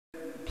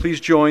please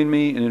join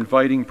me in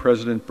inviting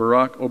President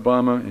Barack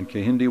Obama and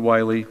Kehinde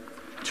Wiley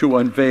to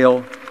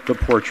unveil the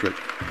portrait.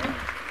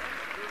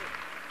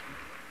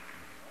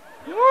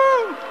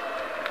 Woo!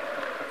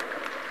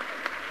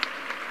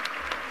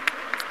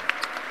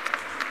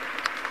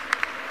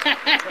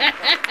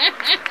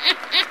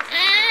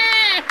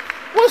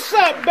 What's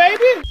up,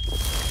 baby?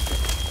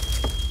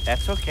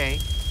 That's okay.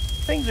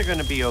 Things are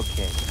gonna be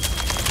okay.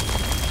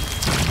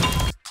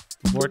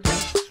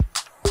 Vortex.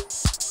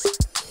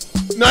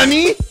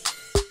 Nani?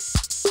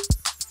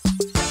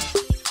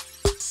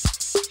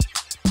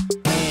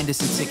 And it's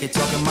a ticket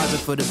talking Mazda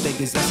for the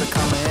biggest. That's a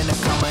comma and a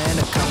comma and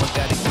a comma.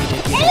 Gotta get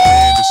it.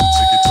 And it's a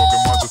ticket talking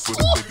Mazda for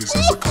the biggest.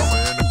 That's a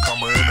comma and a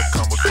comma and a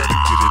comma. Gotta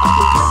get it.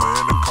 I'm a comma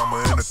and a comma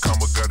and a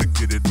comma. Gotta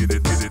get it, get it,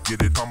 get it, get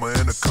it. Comma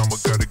and a comma.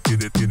 Gotta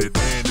get it, get it.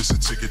 And it's a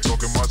ticket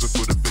talking Mazda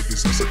for the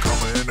biggest. That's a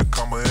comma and a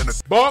comma and a.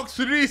 Box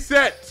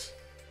reset.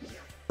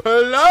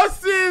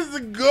 Pluses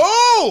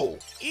go.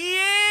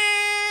 Yeah.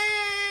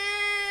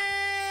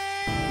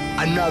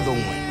 Another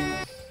one.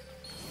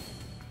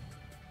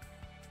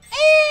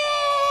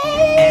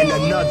 And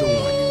another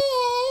one.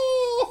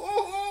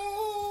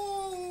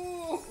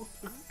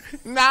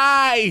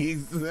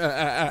 Nice.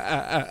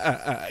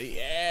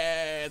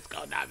 Yes,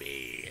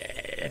 Konami.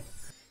 Yeah.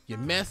 You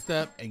messed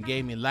up and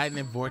gave me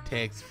Lightning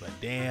Vortex for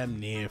damn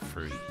near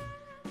free.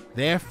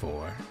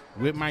 Therefore,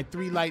 with my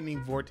 3 Lightning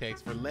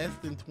Vortex for less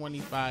than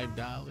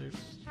 $25,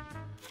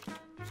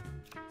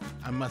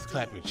 I must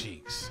clap your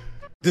cheeks.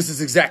 This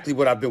is exactly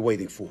what I've been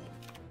waiting for.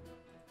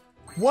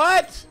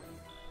 What?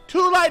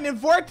 2 Lightning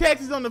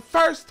Vortexes on the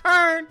first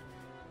turn?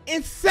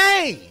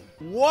 Insane.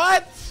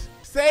 What?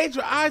 Sage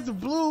with Eyes of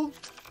Blue?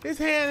 This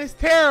hand is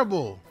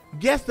terrible.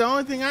 Guess the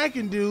only thing I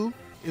can do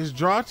is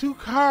draw 2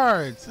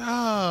 cards.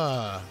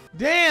 Ah,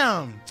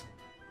 damn.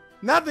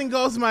 Nothing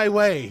goes my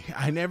way.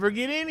 I never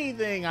get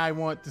anything I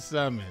want to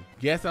summon.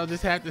 Guess I'll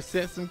just have to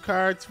set some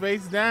cards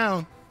face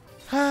down.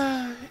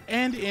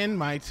 And end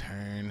my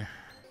turn.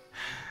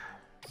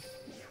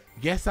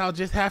 Guess I'll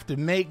just have to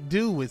make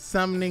do with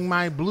summoning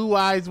my Blue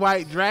Eyes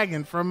White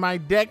Dragon from my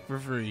deck for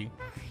free.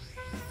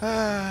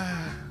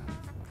 Hard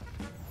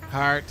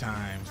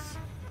times.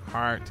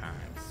 Hard times.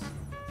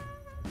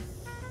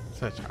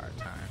 Such hard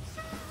times.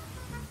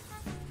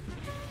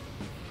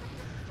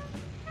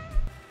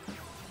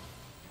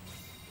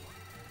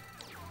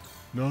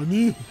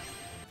 Nani?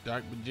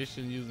 Dark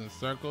Magician using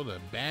Circle to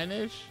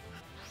banish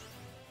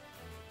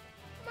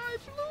my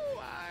Blue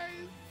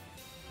Eyes.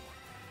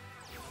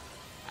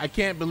 I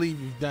can't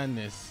believe you've done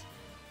this.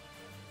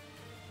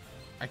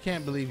 I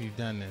can't believe you've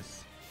done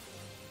this.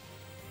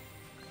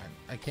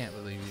 I can't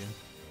believe you.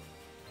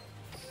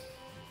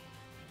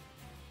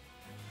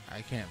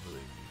 I can't believe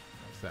you.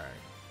 I'm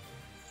sorry.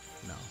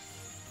 No.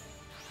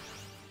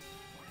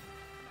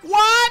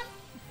 What?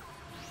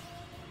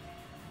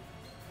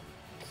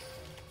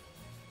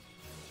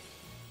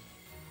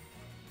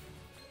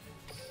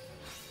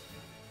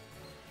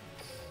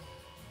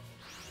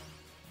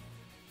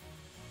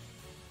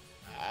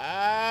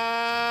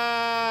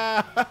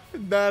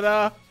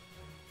 Da-da.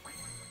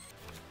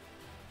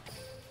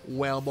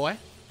 Well, boy.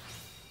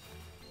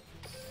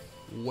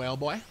 Well,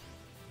 boy.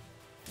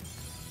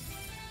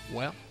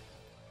 Well.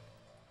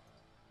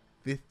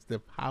 This is the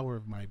power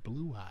of my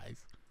blue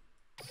eyes.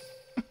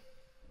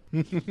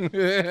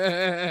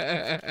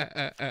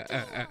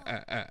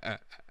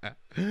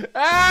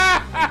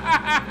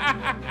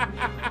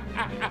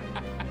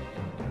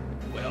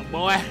 Well,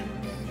 boy.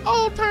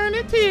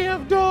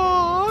 Alternative,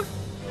 dog.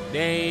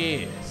 There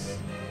is.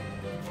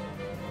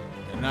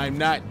 And I'm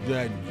not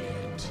done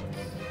yet.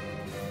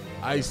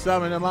 I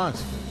summon a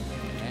monster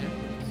and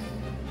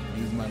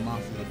use my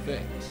monster's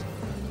effects.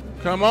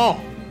 Come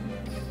on.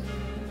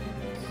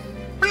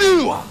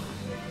 Blue eyes.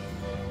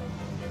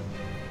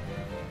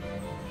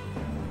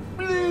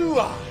 Blue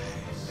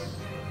eyes.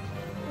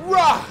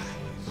 Rise.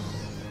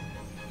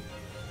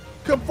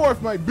 Come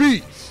forth, my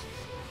beast.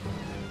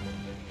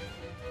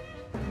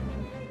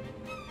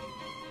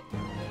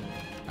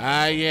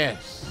 Ah,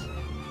 yes.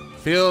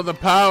 Feel the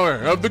power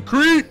of the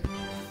creep.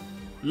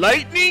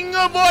 Lightning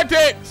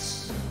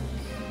Vortex.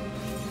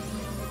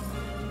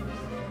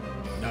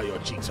 Now your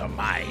cheeks are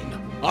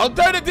mine.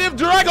 Alternative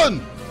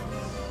Dragon.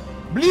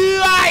 Blue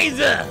Eyes.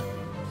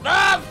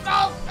 I'm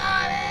so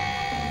sorry.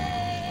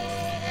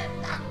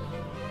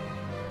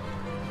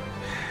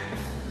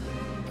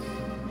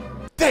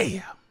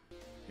 Damn.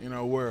 In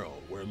a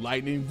world where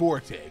Lightning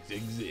Vortex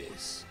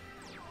exists,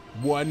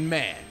 one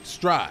man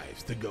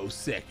strives to go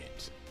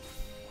second.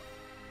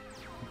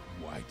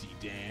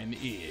 YTDan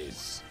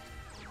is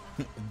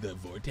the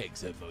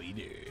Vortex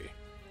Avoider.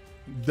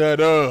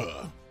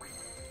 Da-da.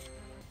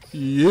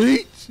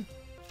 Yeet.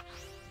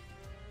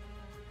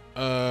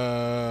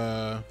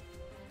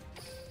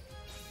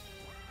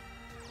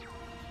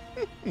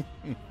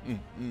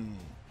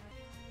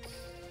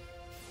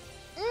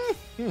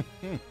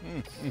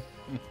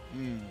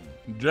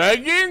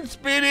 Dragon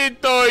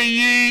Spirit or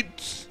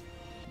Yeet.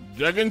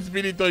 Dragon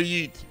Spirit or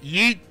Yeet.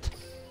 Yeet.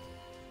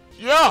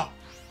 Yeah.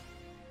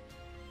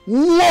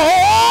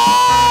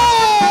 Whoa!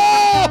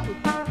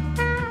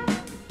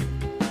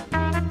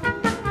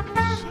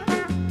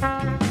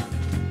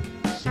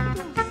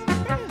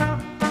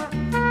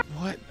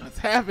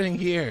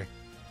 happening here?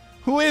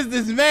 Who is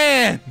this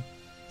man?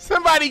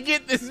 Somebody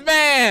get this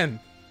man.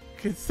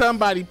 Can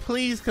somebody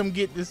please come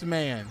get this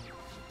man?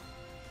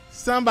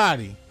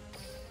 Somebody.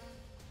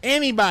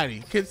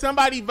 Anybody. Can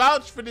somebody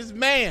vouch for this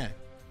man?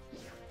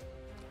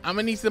 I'm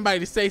gonna need somebody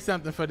to say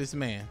something for this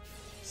man.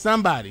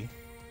 Somebody.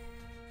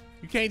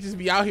 You can't just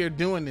be out here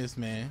doing this,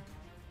 man.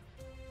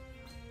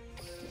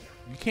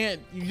 You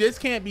just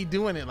can't be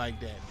doing it like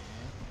that, man.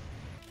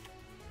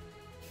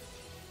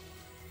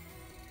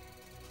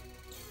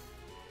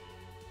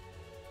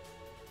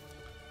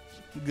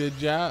 Good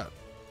job.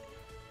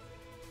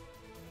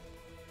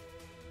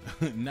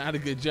 Not a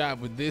good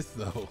job with this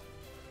though.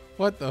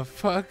 What the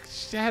fuck?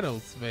 Shadow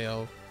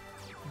spell?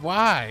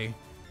 Why?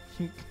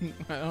 I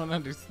don't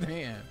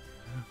understand.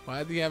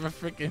 Why do you have a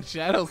freaking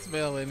shadow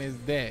spell in his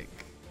deck?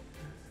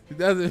 It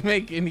doesn't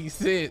make any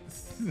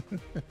sense.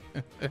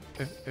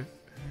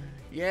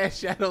 Yeah,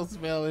 shadow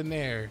spell in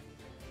there.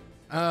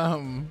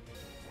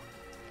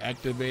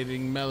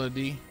 Activating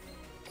melody.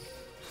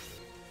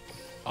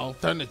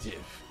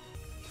 Alternative.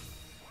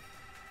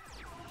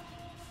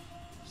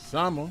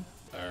 Summon.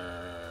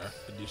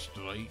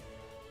 Destroy.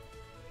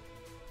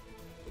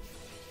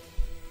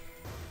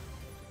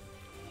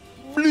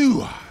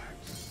 Blue Eyes.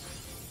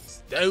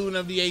 Stone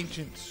of the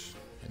Ancients.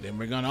 And then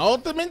we're gonna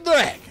Ultimate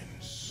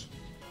Dragons.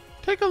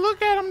 Take a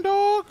look at him,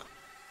 dog.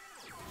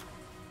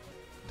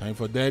 Time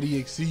for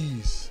Daddy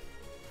Xyz.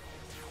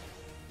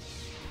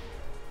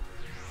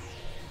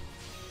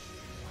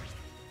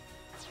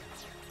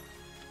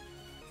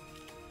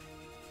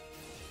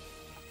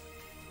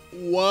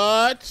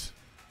 What?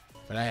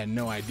 But I had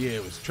no idea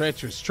it was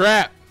Treacherous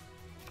Trap.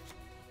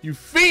 You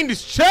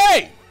fiendish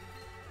chain!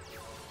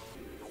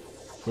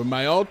 For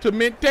my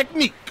ultimate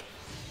technique.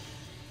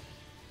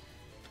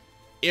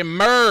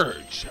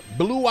 Emerge.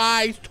 Blue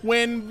Eyes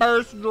Twin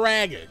Burst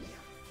Dragon.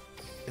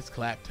 It's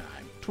clap time.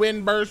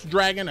 Twin Burst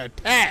Dragon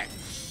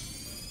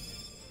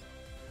attacks.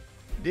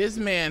 This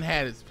man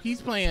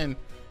he's playing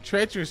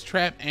Treacherous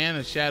Trap and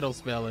a Shadow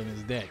Spell in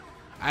his deck.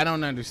 I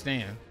don't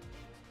understand.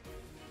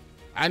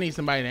 I need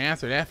somebody to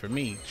answer that for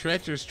me.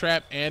 Treacherous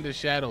Trap and a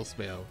Shadow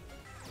Spell.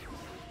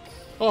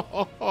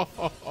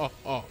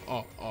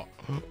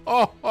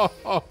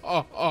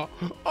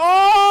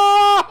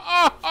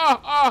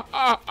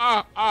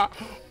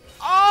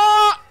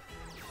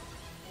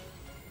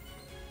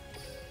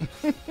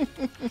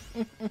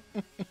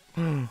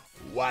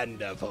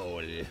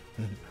 Wonderful.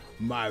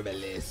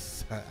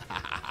 Marvelous.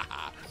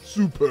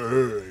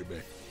 Superb.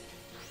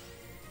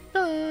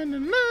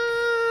 Da-na-na,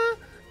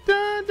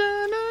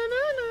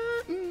 da-da-na-na-na.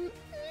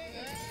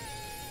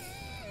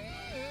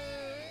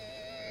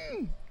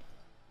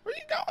 Where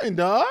you going,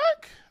 dog?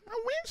 A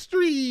win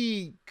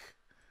streak.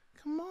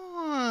 Come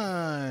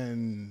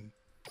on.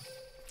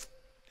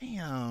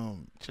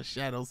 Damn. It's a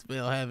shadow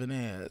spell having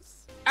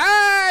ass.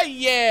 Ah,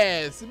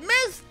 yes.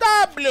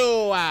 Mr.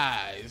 Blue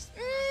Eyes.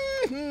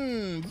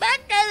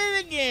 Back at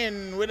it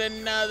again with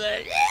another.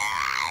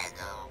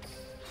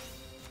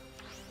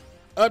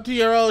 Up to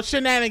your old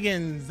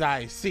shenanigans,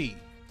 I see.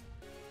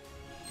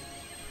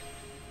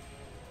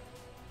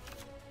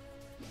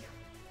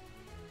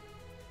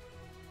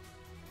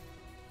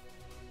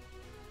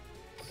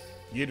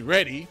 Get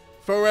ready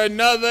for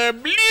another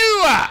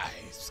Blue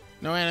Eyes.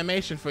 No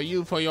animation for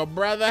you, for your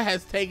brother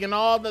has taken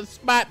all the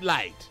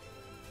spotlight.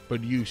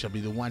 But you shall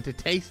be the one to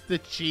taste the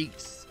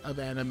cheeks of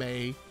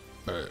anime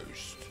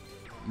first.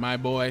 My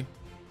boy,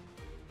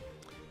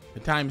 the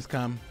time has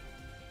come.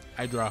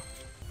 I draw.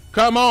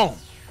 Come on.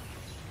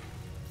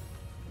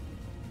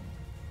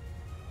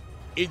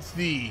 It's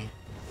the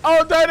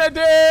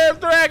Alternative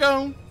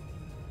Dragon.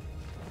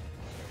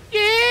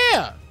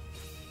 Yeah.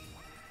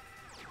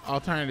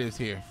 Alternatives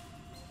here.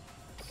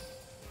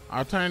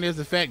 Alternatives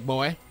effect,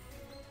 boy.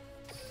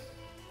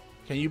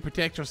 Can you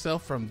protect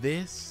yourself from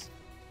this?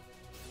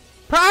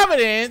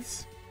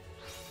 Providence?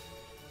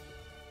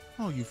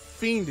 Oh, you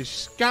fiendish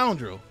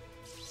scoundrel.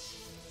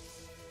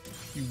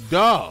 You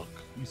dog.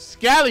 You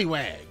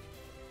scallywag.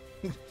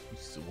 You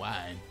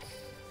swine.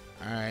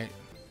 Alright.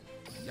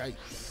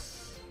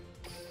 Yikes.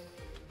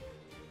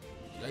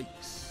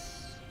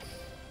 Yikes.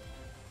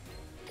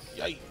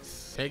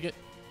 Yikes. Take it.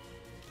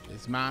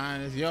 It's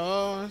mine, it's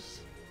yours.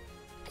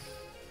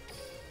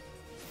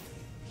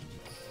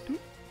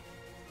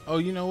 Oh,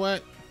 you know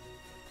what?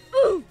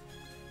 Ooh.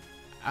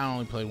 I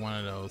only played one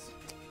of those.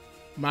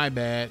 My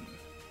bad.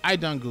 I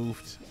done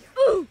goofed.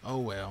 Ooh. Oh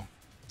well.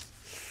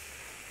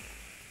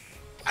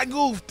 I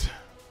goofed.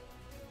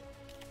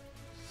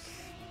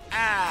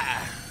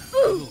 Ah,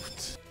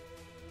 goofed.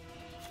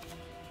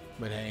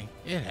 But hey,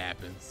 it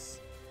happens.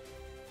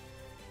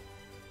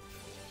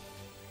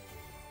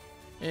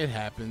 It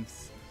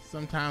happens.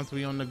 Sometimes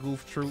we on the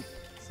goof troop.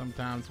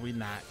 Sometimes we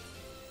not.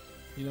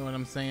 You know what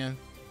I'm saying?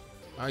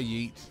 I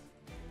yeet.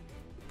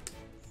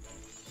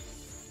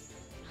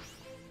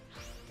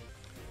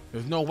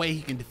 There's no way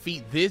he can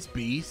defeat this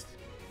beast.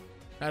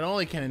 Not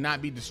only can it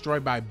not be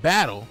destroyed by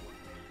battle,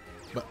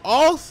 but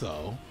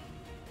also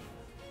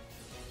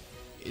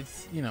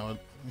it's, you know,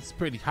 it's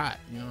pretty hot.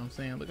 You know what I'm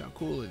saying? Look how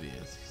cool it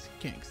is.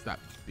 can't stop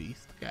this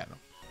beast. Look at him.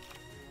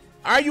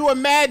 Are you a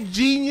mad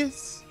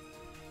genius?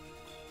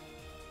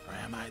 Or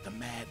am I the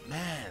mad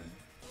man?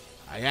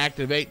 I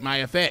activate my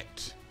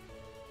effect.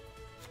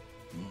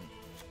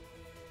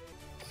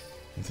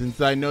 And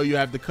since I know you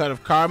have the cut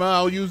of karma,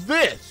 I'll use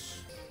this.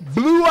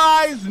 Blue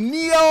Eyes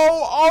Neo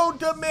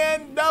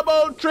Ultimate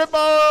Double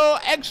Triple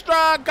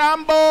Extra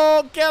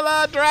Combo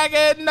Killer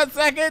Dragon the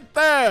second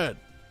third.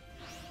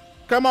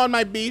 Come on,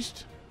 my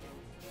beast.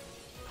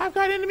 I've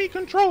got enemy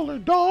controller,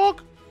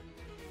 dog.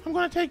 I'm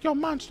gonna take your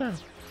monster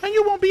and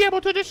you won't be able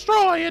to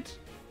destroy it.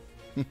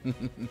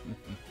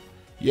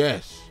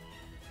 Yes.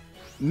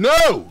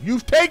 No,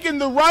 you've taken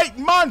the right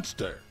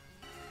monster.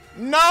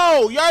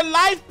 No, your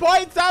life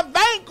points are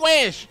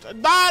vanquished.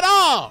 Not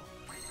all.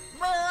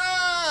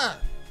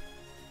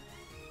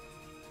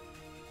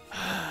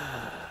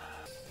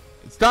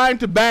 It's time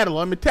to battle.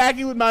 I'm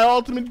attacking with my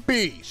ultimate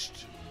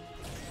beast.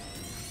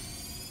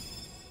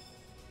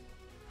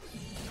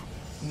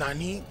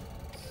 Nani?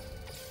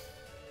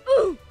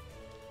 Ooh.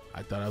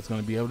 I thought I was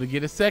going to be able to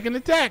get a second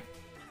attack.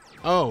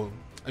 Oh,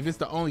 if it's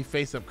the only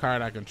face-up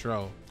card I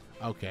control.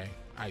 Okay,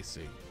 I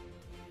see.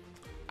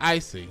 I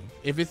see.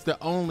 If it's the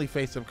only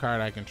face-up card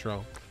I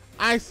control.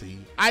 I see.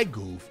 I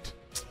goofed.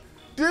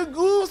 Do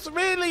goofs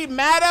really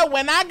matter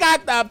when I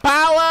got the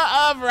power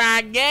of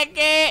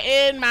Raigeki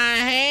in my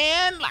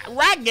hand? Like,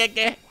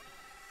 Raigeki.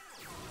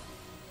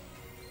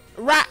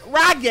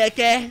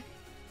 Raigeki.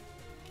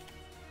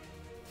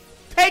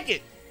 Take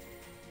it.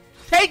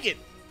 Take it.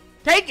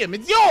 Take him.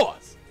 It's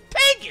yours.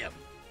 Take him.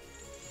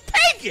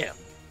 Take him.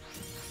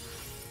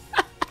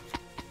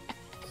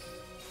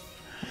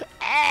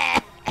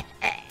 I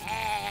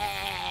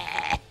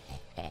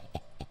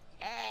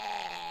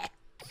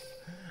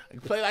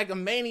play like a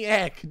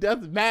maniac. It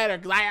doesn't matter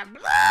because I have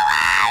blue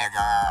eyes.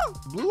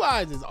 Blue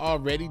eyes is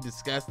already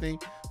disgusting,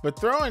 but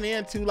throwing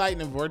in 2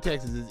 lightning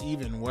vortexes is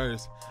even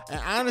worse.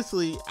 And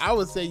honestly, I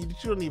would say you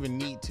don't even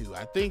need to.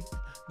 I think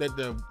that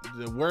the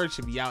word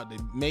should be out that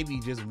maybe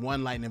just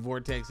 1 lightning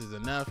vortex is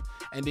enough,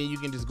 and then you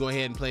can just go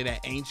ahead and play that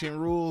ancient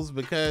rules,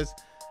 because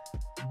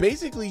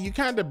basically you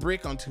kind of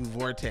brick on 2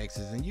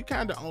 vortexes and you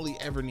kind of only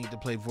ever need to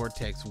play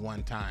vortex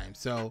 1 time.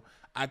 So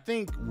I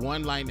think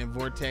 1 lightning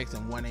vortex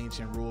and 1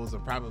 ancient rules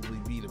will probably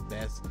be the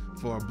best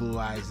for a blue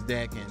eyes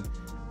deck. And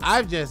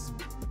I'm just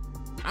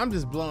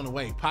blown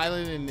away.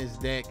 Piloting this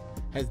deck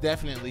has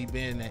definitely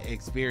been an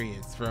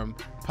experience from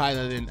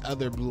piloting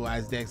other blue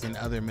eyes decks and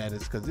other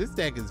metas, because this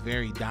deck is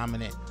very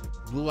dominant.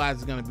 Blue eyes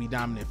is going to be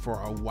dominant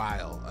for a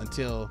while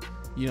until,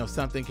 you know,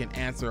 something can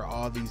answer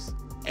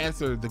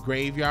answer the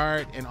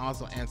graveyard and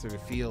also answer the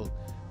field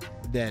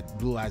that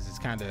blue eyes is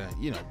kind of,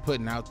 you know,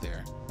 putting out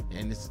there.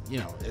 And it's, you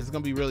know, it's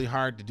gonna be really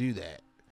hard to do that.